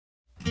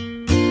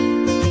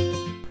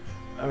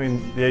I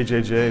mean, the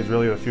AJJ is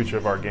really the future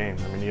of our game.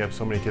 I mean, you have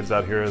so many kids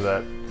out here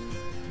that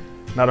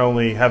not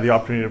only have the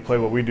opportunity to play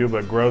what we do,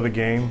 but grow the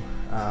game.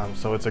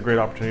 So it's a great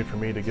opportunity for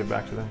me to give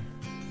back to them.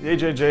 The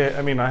AJJ,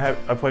 I mean, I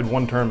played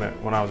one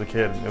tournament when I was a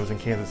kid. It was in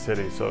Kansas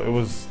City. So it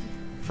was,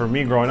 for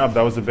me growing up,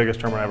 that was the biggest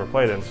tournament I ever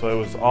played in. So it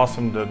was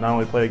awesome to not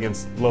only play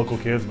against local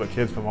kids, but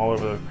kids from all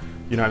over the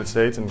United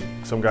States and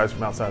some guys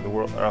from outside the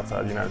world, or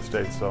outside the United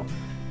States. So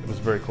it was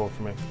very cool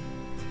for me.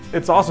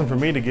 It's awesome for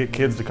me to get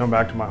kids to come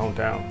back to my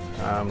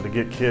hometown, to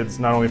get kids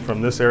not only from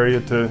this area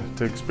to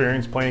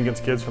experience playing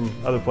against kids from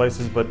other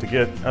places, but to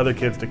get other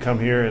kids to come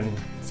here and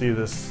see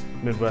this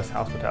Midwest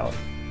hospitality.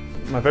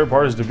 My favorite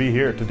part is to be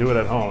here, to do it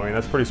at home. I mean,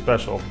 that's pretty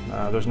special.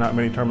 There's not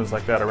many tournaments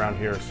like that around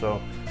here, so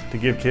to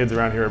give kids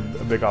around here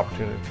a big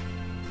opportunity.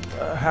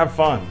 Have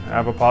fun,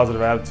 have a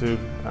positive attitude.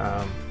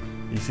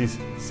 You see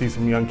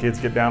some young kids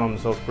get down on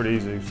themselves pretty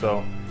easy,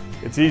 so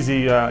it's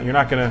easy. You're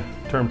not going to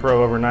turn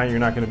pro overnight. You're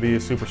not going to be a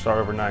superstar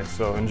overnight.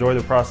 So enjoy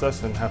the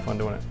process and have fun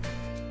doing it.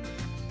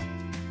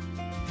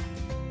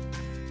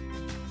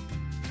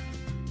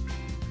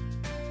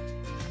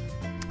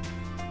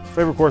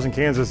 Favorite course in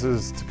Kansas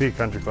is Topeka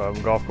Country Club, a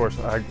golf course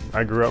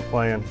I grew up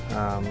playing.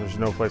 There's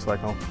no place like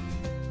home.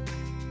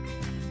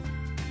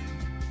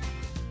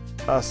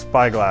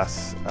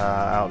 Spyglass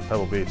out in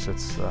Pebble Beach.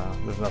 There's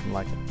nothing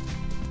like it.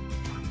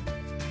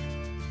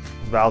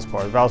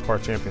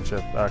 Woodland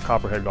Championship,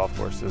 Copperhead golf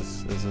course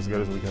is as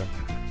good as we get.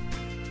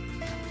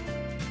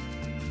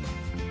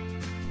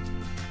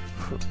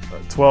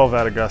 12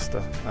 at Augusta,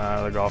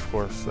 the golf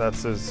course.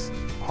 That's as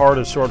hard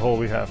as short hole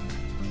we have.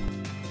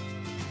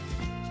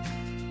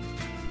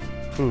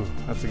 Ooh,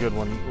 that's a good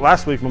one.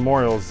 Last week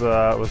Memorials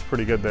was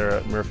pretty good there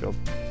at Muirfield.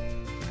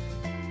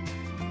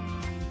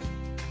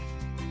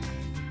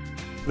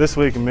 This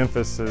week in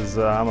Memphis is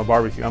I'm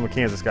a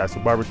Kansas guy, so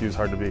barbecue is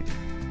hard to beat.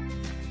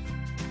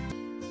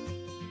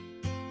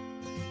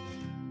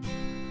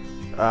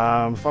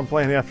 If I'm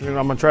playing in the afternoon,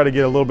 I'm going to try to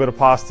get a little bit of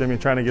pasta in me,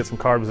 trying to get some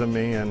carbs in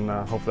me, and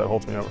hopefully that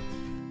holds me over.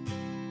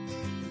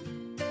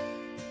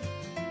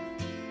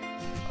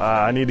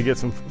 I need to get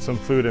some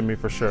food in me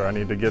for sure. I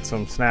need to get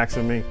some snacks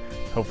in me,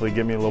 hopefully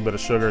get me a little bit of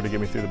sugar to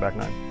get me through the back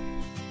nine.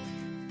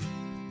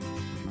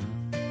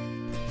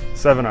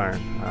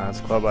 7-iron. It's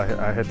a club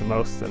I hit the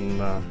most and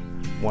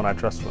one I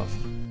trust the most.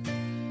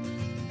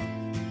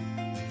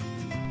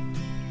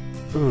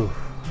 Ooh,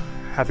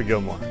 Happy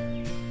Gilmore.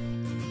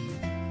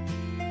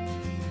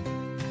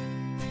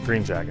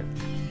 Green jacket.